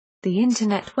The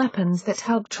internet weapons that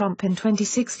helped Trump in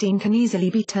 2016 can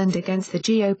easily be turned against the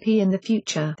GOP in the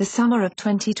future. The summer of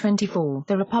 2024,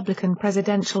 the Republican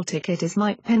presidential ticket is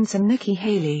Mike Pence and Nikki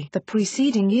Haley. The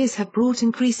preceding years have brought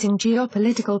increasing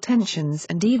geopolitical tensions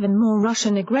and even more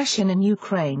Russian aggression in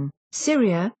Ukraine,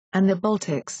 Syria, and the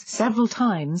Baltics. Several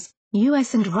times,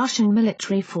 U.S. and Russian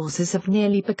military forces have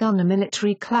nearly begun a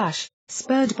military clash,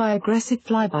 spurred by aggressive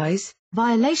flybys,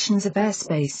 violations of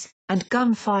airspace, and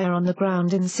gunfire on the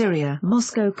ground in Syria.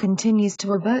 Moscow continues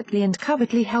to overtly and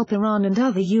covertly help Iran and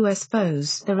other U.S.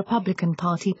 foes. The Republican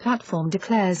Party platform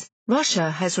declares, Russia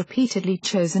has repeatedly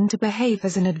chosen to behave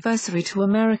as an adversary to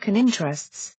American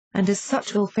interests, and as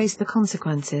such will face the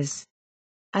consequences.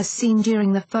 As seen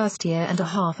during the first year and a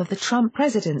half of the Trump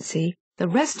presidency, the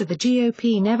rest of the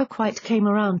GOP never quite came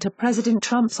around to President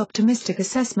Trump's optimistic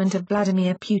assessment of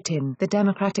Vladimir Putin. The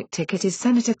Democratic ticket is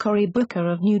Senator Cory Booker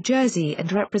of New Jersey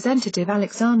and Representative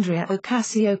Alexandria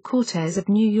Ocasio-Cortez of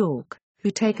New York,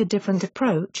 who take a different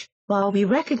approach. While we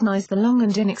recognize the long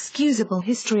and inexcusable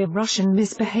history of Russian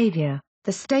misbehavior,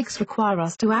 the stakes require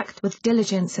us to act with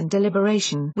diligence and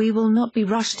deliberation. We will not be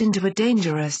rushed into a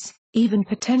dangerous, even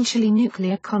potentially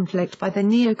nuclear conflict by the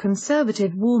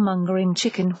neoconservative warmongering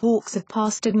chicken hawks of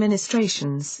past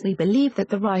administrations. We believe that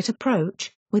the right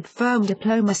approach, with firm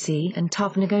diplomacy and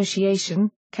tough negotiation,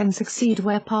 can succeed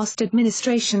where past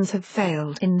administrations have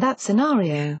failed. In that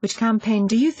scenario, which campaign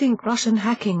do you think Russian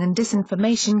hacking and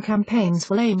disinformation campaigns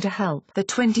will aim to help? The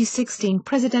 2016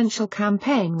 presidential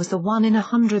campaign was the 1 in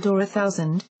 100 or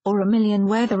 1,000, or 1,000,000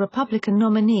 where the Republican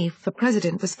nominee for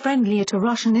president was friendlier to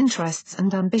Russian interests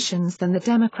and ambitions than the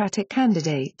Democratic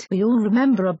candidate. We all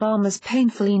remember Obama's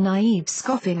painfully naive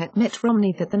scoffing at Mitt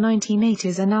Romney that the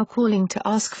 1980s are now calling to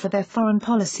ask for their foreign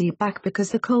policy back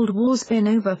because the Cold War's been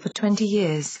over for 20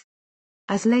 years.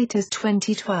 As late as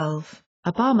 2012,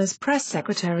 Obama's press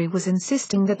secretary was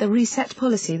insisting that the reset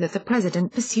policy that the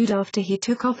president pursued after he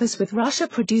took office with Russia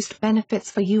produced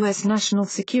benefits for U.S. national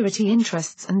security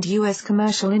interests and U.S.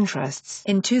 commercial interests.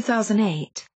 In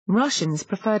 2008, Russians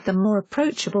preferred the more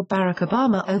approachable Barack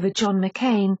Obama over John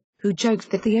McCain, who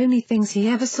joked that the only things he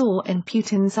ever saw in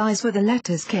Putin's eyes were the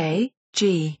letters K,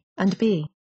 G, and B.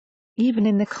 Even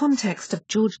in the context of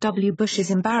George W.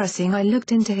 Bush's embarrassing "I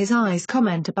looked into his eyes"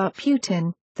 comment about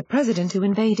Putin, the president who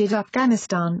invaded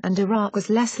Afghanistan and Iraq was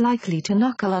less likely to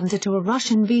knuckle under to a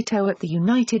Russian veto at the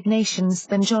United Nations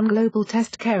than John Global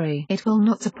Test Kerry. It will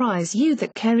not surprise you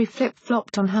that Kerry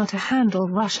flip-flopped on how to handle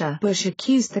Russia. Bush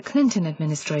accused the Clinton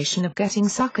administration of getting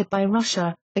suckered by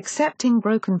Russia, accepting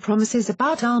broken promises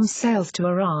about arms sales to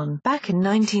Iran. Back in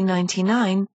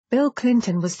 1999, Bill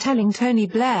Clinton was telling Tony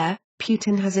Blair,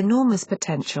 Putin has enormous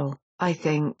potential. I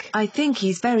think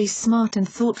he's very smart and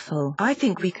thoughtful. I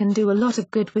think we can do a lot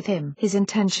of good with him. His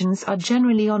intentions are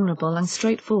generally honorable and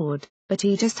straightforward, but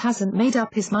he just hasn't made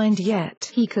up his mind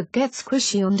yet. He could get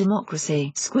squishy on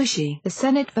democracy. Squishy. The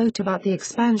Senate vote about the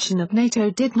expansion of NATO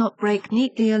did not break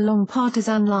neatly along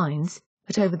partisan lines,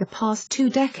 but over the past 2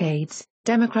 decades,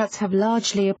 Democrats have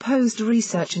largely opposed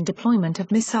research and deployment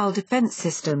of missile defense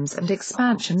systems and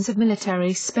expansions of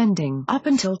military spending. Up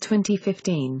until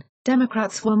 2015,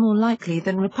 Democrats were more likely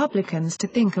than Republicans to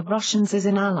think of Russians as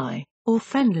an ally, or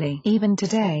friendly. Even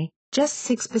today, just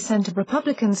 6% of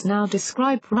Republicans now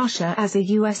describe Russia as a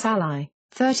U.S. ally,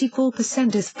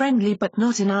 34% as friendly but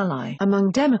not an ally.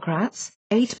 Among Democrats,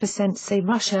 8% say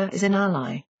Russia is an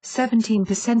ally,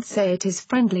 17% say it is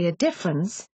friendly, a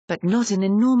difference, but not an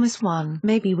enormous one.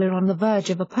 Maybe we're on the verge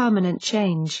of a permanent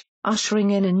change, ushering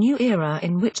in a new era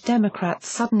in which Democrats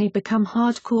suddenly become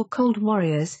hardcore Cold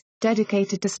Warriors,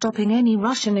 dedicated to stopping any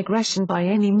Russian aggression by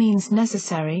any means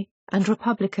necessary, and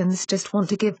Republicans just want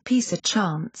to give peace a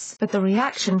chance. But the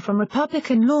reaction from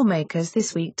Republican lawmakers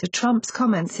this week to Trump's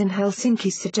comments in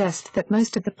Helsinki suggests that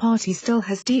most of the party still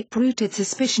has deep-rooted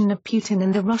suspicion of Putin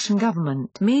and the Russian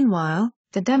government. Meanwhile,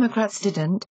 the Democrats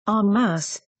didn't, en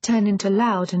masse, turn into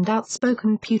loud and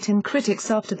outspoken Putin critics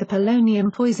after the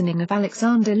polonium poisoning of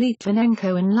Alexander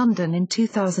Litvinenko in London in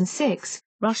 2006,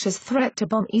 Russia's threat to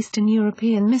bomb Eastern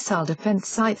European missile defense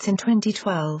sites in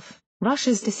 2012,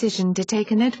 Russia's decision to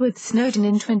take in Edward Snowden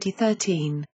in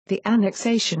 2013, the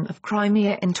annexation of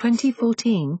Crimea in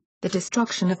 2014, the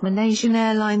destruction of Malaysian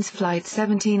Airlines Flight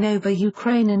 17 over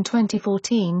Ukraine in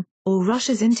 2014, or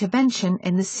Russia's intervention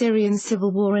in the Syrian civil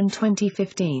war in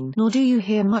 2015. Nor do you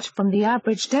hear much from the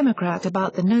average Democrat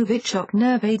about the Novichok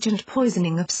nerve agent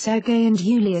poisoning of Sergei and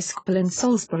Yulia Skripal in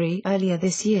Salisbury earlier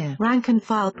this year.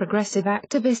 Rank-and-file progressive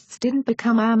activists didn't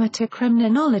become amateur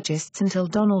criminologists until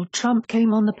Donald Trump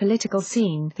came on the political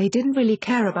scene. They didn't really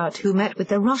care about who met with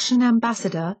the Russian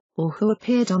ambassador, or who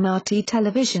appeared on RT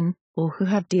television, or who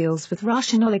had deals with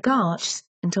Russian oligarchs.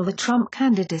 until the Trump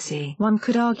candidacy. One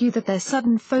could argue that their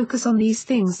sudden focus on these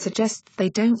things suggests they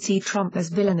don't see Trump as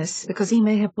villainous because he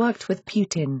may have worked with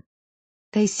Putin.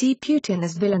 They see Putin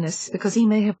as villainous because he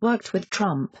may have worked with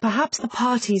Trump. Perhaps the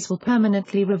parties will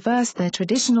permanently reverse their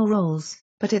traditional roles,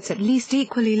 but it's at least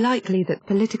equally likely that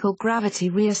political gravity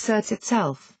reasserts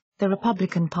itself. The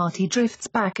Republican Party drifts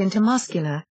back into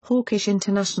muscular, hawkish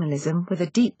internationalism with a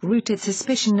deep-rooted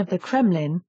suspicion of the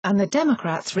Kremlin, and the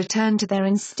Democrats return to their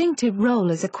instinctive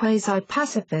role as a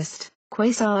quasi-pacifist,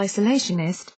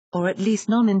 quasi-isolationist, or at least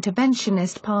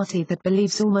non-interventionist party that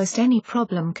believes almost any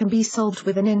problem can be solved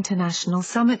with an international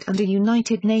summit and a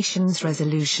United Nations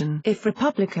resolution. If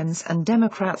Republicans and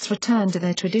Democrats return to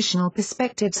their traditional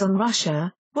perspectives on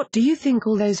Russia, what do you think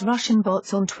all those Russian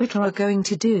bots on Twitter are going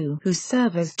to do? Whose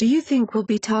servers do you think will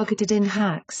be targeted in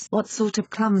hacks? What sort of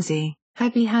clumsy,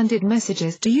 heavy-handed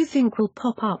messages do you think will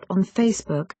pop up on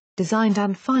Facebook, designed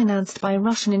and financed by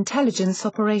Russian intelligence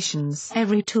operations?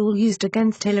 Every tool used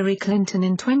against Hillary Clinton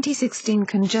in 2016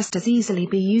 can just as easily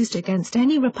be used against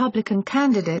any Republican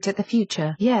candidate at the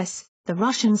future. Yes, the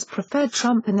Russians preferred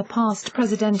Trump in the past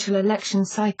presidential election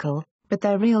cycle, but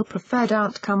their real preferred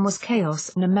outcome was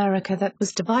chaos, an America that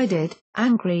was divided,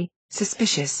 angry,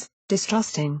 suspicious,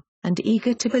 distrusting, and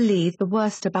eager to believe the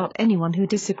worst about anyone who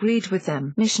disagreed with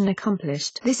them. Mission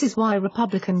accomplished. This is why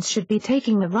Republicans should be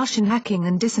taking the Russian hacking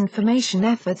and disinformation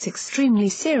efforts extremely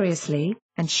seriously,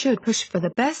 and should push for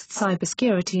the best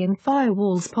cybersecurity and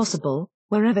firewalls possible,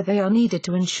 wherever they are needed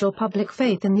to ensure public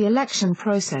faith in the election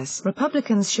process.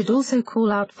 Republicans should also call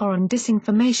out foreign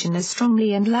disinformation as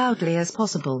strongly and loudly as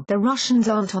possible. The Russians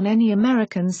aren't on any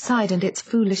American side, and it's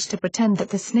foolish to pretend that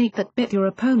the snake that bit your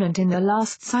opponent in the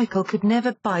last cycle could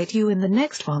never bite you in the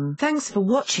next one. Thanks for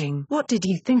watching. What did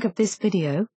you think of this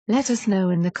video? Let us know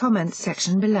in the comments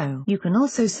section below. You can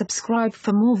also subscribe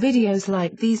for more videos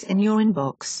like these in your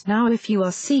inbox. Now if you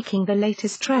are seeking the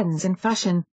latest trends in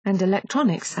fashion, and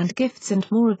electronics and gifts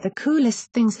and more of the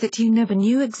coolest things that you never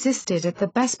knew existed at the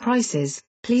best prices,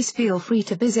 please feel free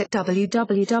to visit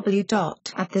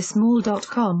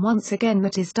www.atthismall.com. Once again,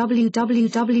 that is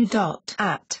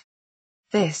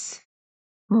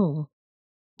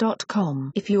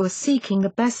www.atthismall.com. If you are seeking the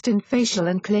best in facial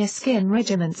and clear skin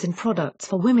regimens and products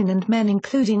for women and men,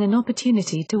 including an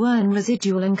opportunity to earn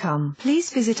residual income,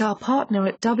 please visit our partner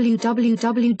at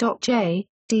www.jdro.my.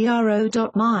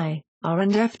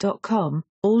 r&f.com.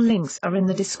 All links are in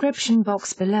the description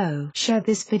box below. Share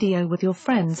this video with your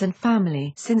friends and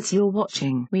family. Since you're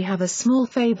watching, we have a small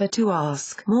favor to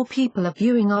ask. More people are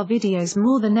viewing our videos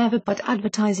more than ever, but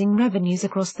advertising revenues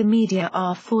across the media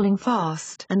are falling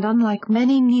fast. And unlike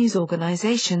many news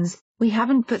organizations, we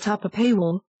haven't put up a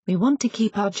paywall. We want to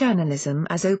keep our journalism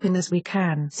as open as we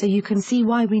can, so you can see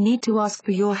why we need to ask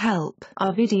for your help.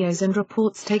 Our videos and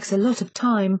reports takes a lot of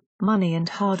time, money and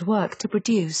hard work to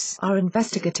produce. Our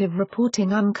investigative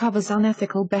reporting uncovers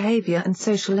unethical behavior and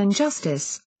social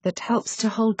injustice that helps to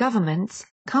hold governments,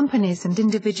 companies and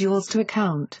individuals to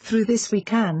account. Through this we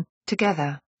can,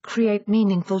 together, create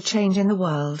meaningful change in the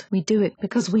world. We do it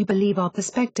because we believe our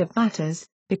perspective matters,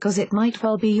 because it might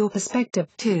well be your perspective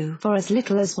too. For as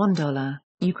little as $1.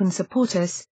 You can support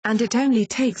us, and it only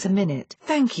takes a minute.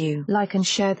 Thank you. Like and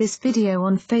share this video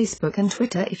on Facebook and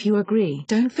Twitter if you agree.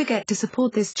 Don't forget to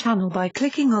support this channel by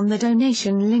clicking on the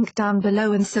donation link down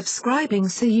below and subscribing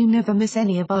so you never miss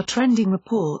any of our trending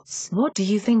reports. What do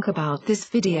you think about this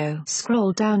video?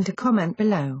 Scroll down to comment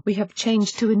below. We have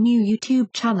changed to a new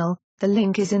YouTube channel. The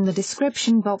link is in the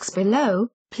description box below.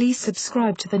 Please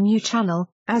subscribe to the new channel,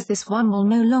 as this one will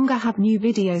no longer have new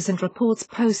videos and reports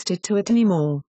posted to it anymore.